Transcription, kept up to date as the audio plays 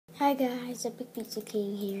Hi guys, Epic Pizza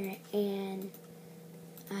King here, and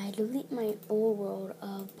I delete my old world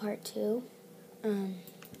of part 2.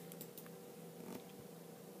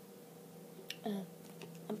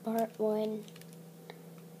 Part 1,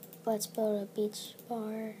 let's build a beach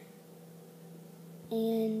bar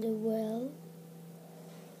and a well.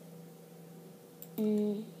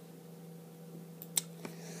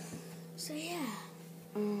 So yeah,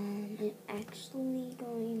 I'm actually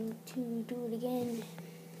going to do it again.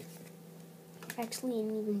 Actually, an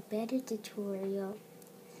even better tutorial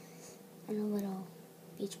on a little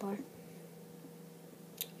beach bar.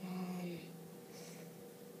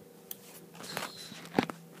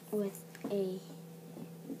 With a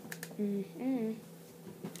and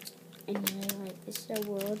really like this is a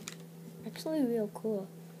world. Actually, real cool.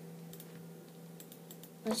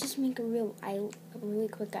 Let's just make a really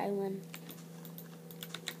quick island.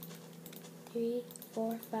 3,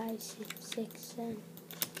 4, 5, 6, 7. 1,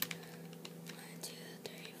 2,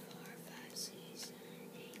 3, 4, 5, 6, 7,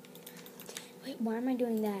 8, 10. Wait, why am I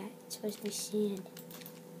doing that? It's supposed to be sand.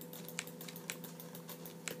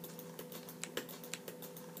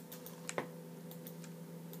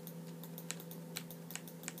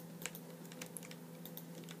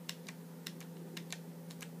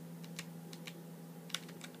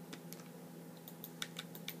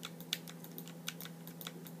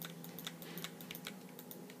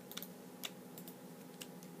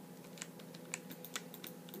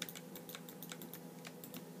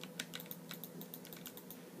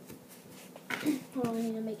 Hold on, I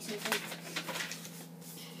need to make something.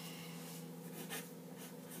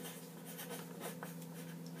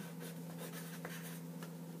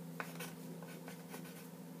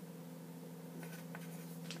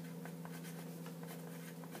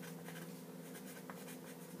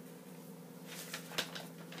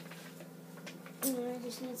 I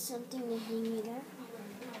just need something to hang it up.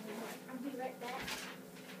 I'll be right back.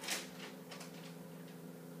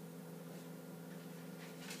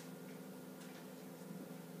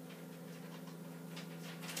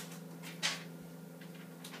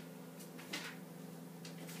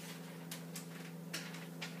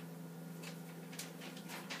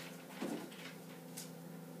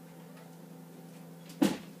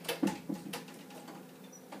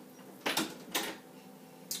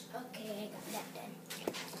 Okay, I got that done.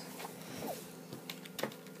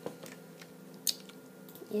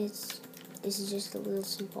 This is just a little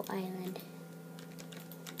simple island.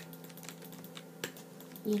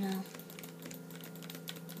 You know.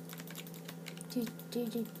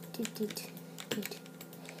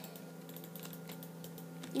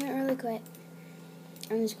 You know, really quick.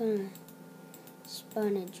 I'm just gonna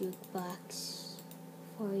spawn a jukebox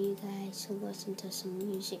for you guys to listen to some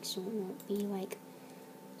music so it won't be like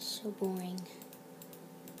so boring.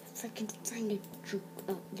 If I can find a juke.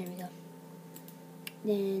 Oh, there we go.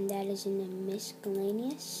 Then that is in the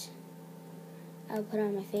miscellaneous. I'll put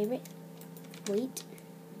on my favorite. Wait.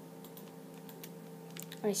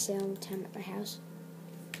 I say all the time at my house.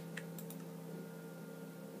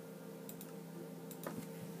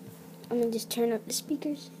 I'm gonna just turn up the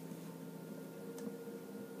speakers.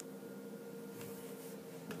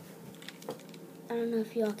 I don't know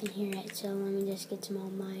if y'all can hear it, so let me just get some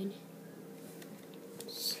on mine.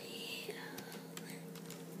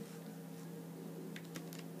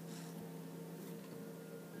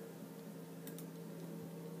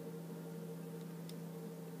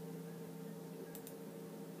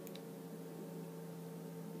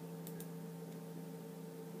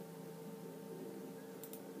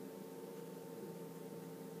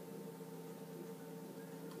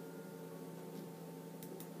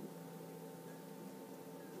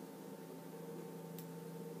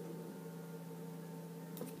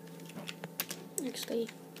 Actually,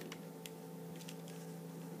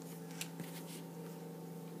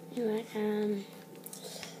 you know what,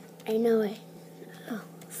 I know it. Oh,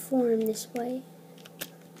 form this way.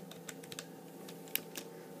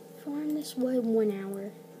 Form this way 1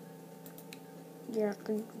 hour. Yeah,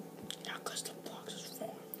 because the blocks is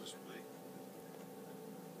formed this way.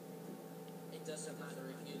 It doesn't matter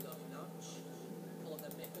if you love Notch or the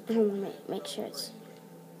mythical. I want to make sure it's.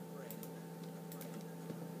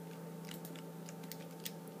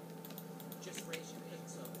 Just raise your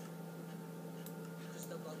hips up. Because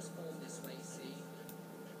the blocks form this way, see?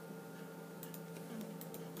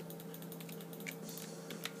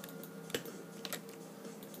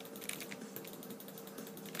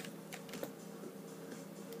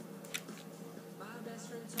 My best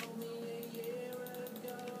friend told me a year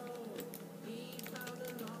ago he found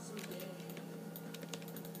an awesome game.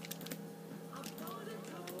 I bought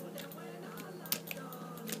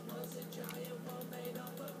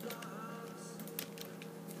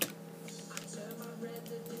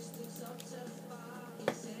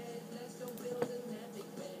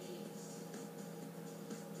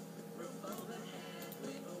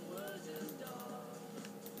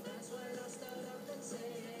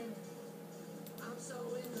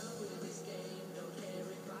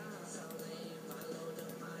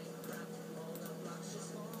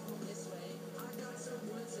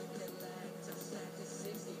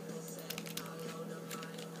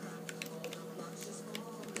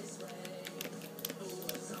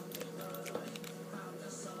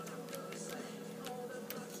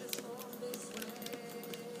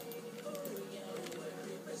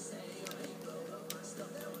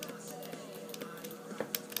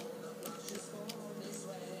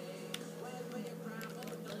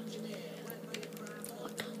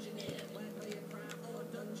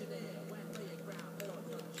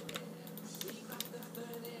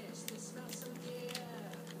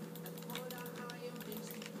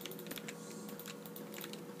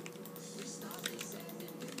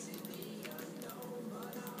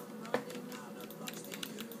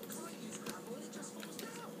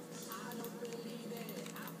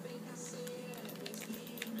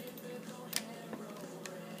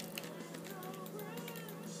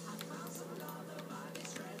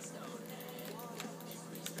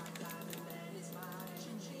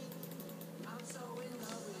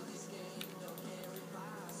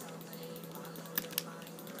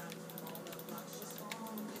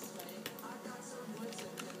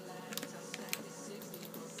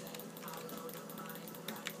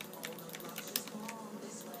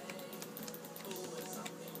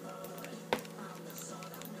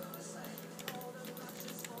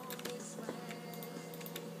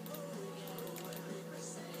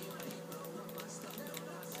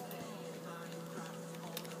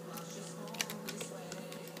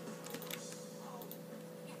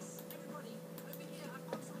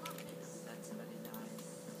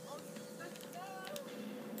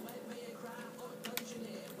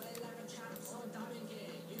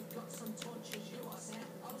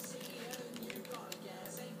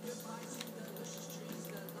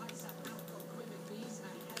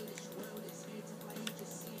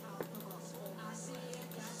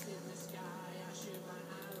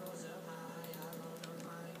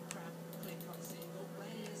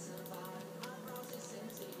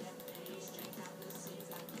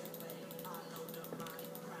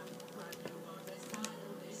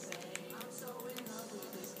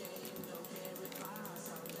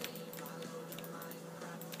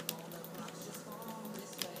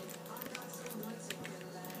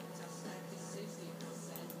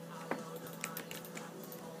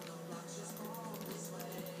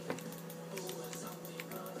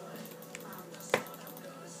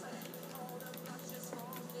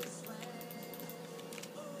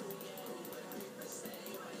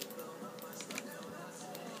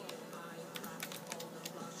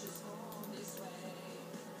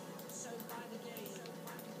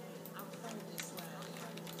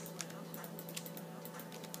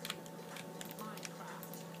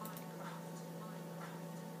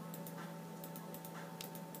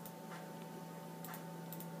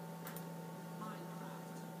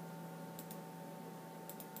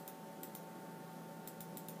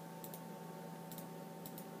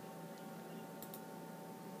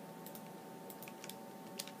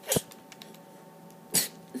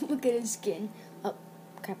Look at his skin. Oh,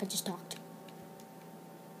 crap, I just talked.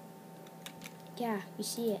 Yeah, you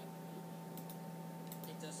see it.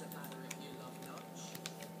 It doesn't matter if you love Notch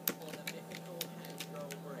or the mythical Hedgerow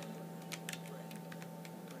Brin.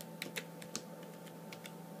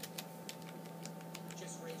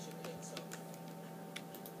 Just raise your pits up.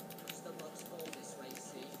 Cause the bugs fall this way,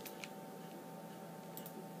 see?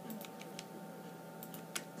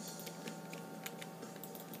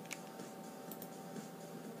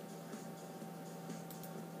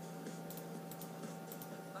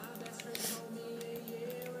 My best friend told me a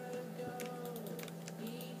year ago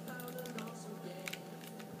he found an awesome game.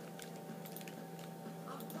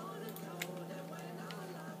 I'm gonna code, and when I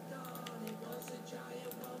logged on, it was a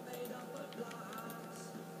giant world made up of blocks.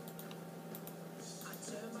 I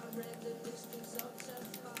turned my render distance up to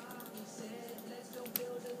 5. He said, let's go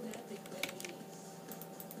build an epic base.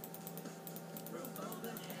 Roof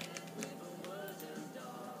overhead with a wooden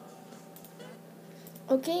door.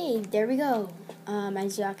 Okay, there we go.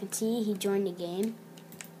 As y'all can see, he joined the game.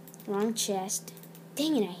 Wrong chest.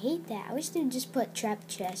 Dang it, I hate that. I wish they'd just put trap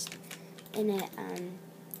chest in a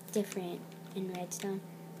different in redstone.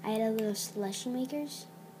 I had a little slushy makers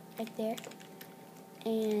right there.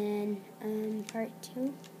 And part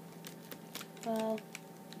 2. Well,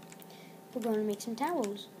 we're going to make some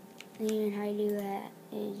towels. And how you do that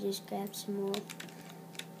is just grab some more.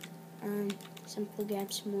 Simply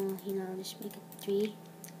grab some more, just make it 3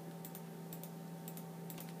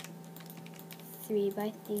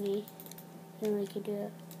 by thingy. We could do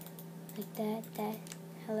it like that.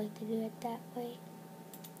 I like to do it that way.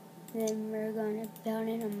 Then we're going to build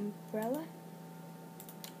an umbrella.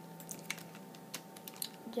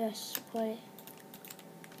 Just put it,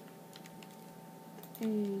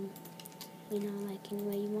 like in the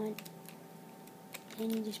way you want.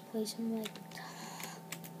 And you just place them like,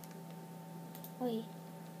 wait,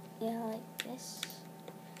 yeah, like this.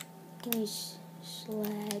 You can use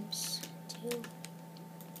slabs too.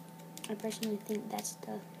 I personally think that's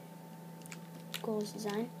the coolest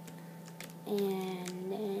design.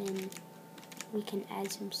 And then we can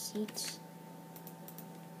add some seats.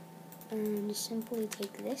 Just simply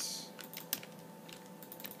take this,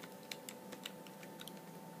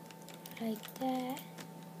 like that.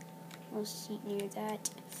 We'll seat near that.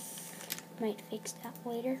 Might fix that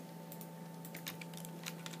later.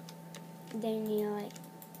 Then you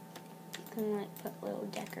can put little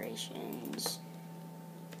decorations.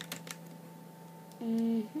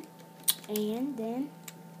 And then,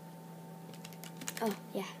 oh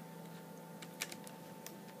yeah.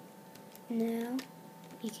 Now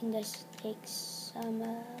you can just take some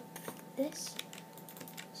of this,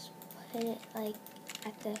 just put it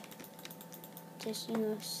at the, just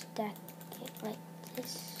stack it like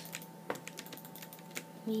this,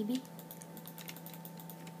 maybe.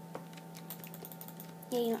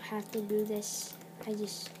 Yeah, you don't have to do this. I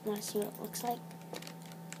just want to see what it looks like.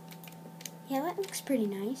 Yeah, that looks pretty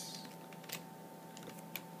nice.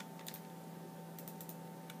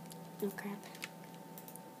 Oh crap.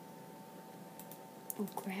 Oh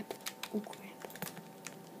crap. Oh crap.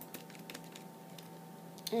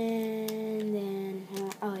 And then,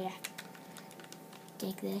 oh yeah.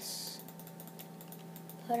 Take this.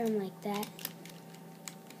 Put them like that.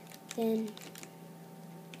 Then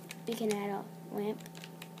we can add a lamp.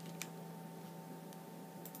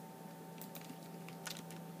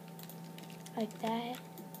 Like that.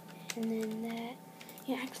 And then that.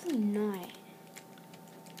 Yeah, actually not.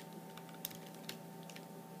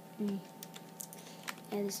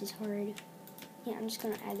 Yeah, this is hard. Yeah, I'm just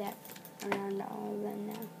gonna add that around all of them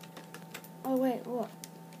now. Oh wait, look.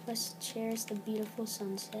 Let's cherish the beautiful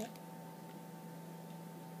sunset.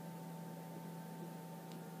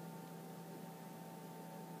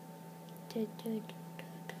 You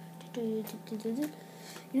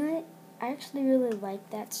know what? I actually really like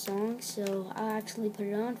that song, so I'll actually put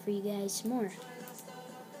it on for you guys more.